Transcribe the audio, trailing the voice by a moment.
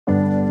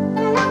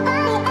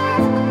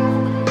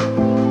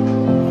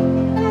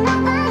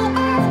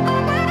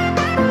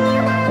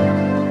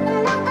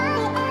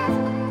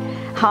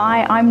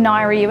Hi, I'm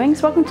Naira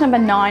Ewings. Welcome to number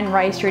 9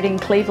 Ray Street in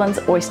Cleveland's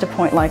Oyster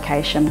Point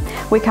location.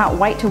 We can't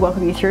wait to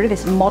welcome you through to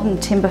this modern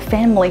timber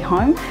family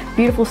home,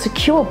 beautiful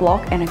secure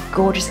block and a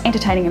gorgeous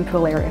entertaining and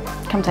pool area.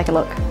 Come take a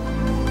look.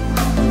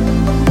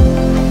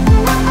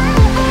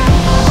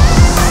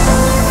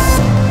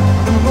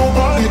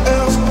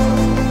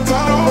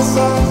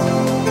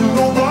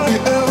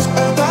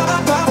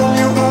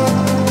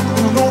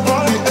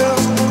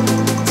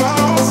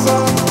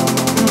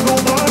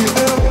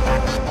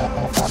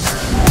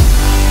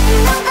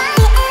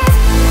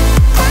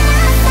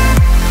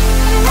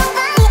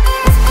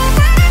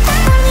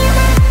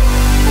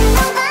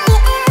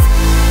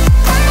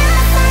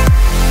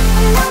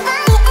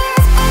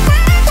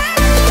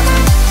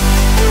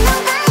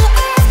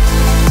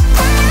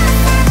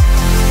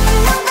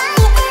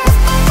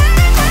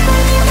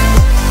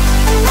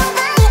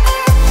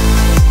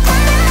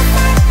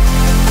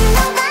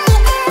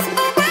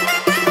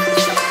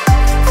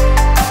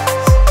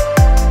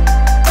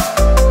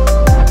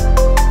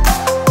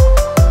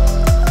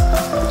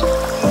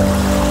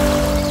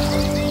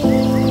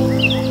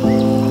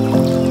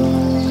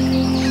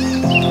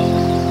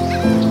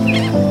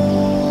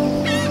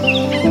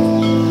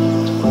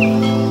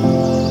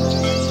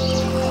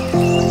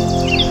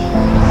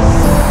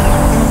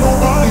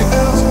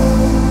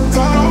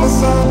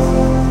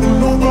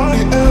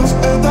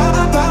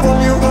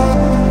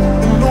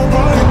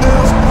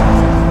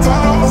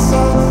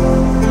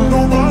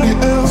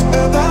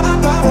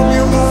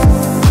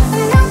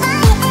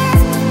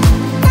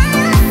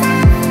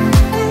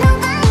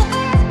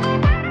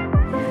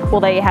 Well,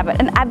 there you have it,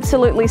 an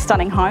absolutely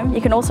stunning home. You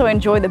can also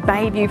enjoy the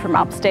bay view from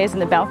upstairs in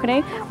the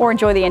balcony or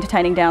enjoy the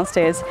entertaining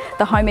downstairs.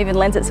 The home even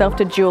lends itself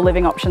to dual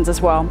living options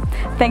as well.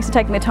 Thanks for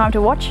taking the time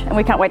to watch, and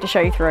we can't wait to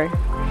show you through.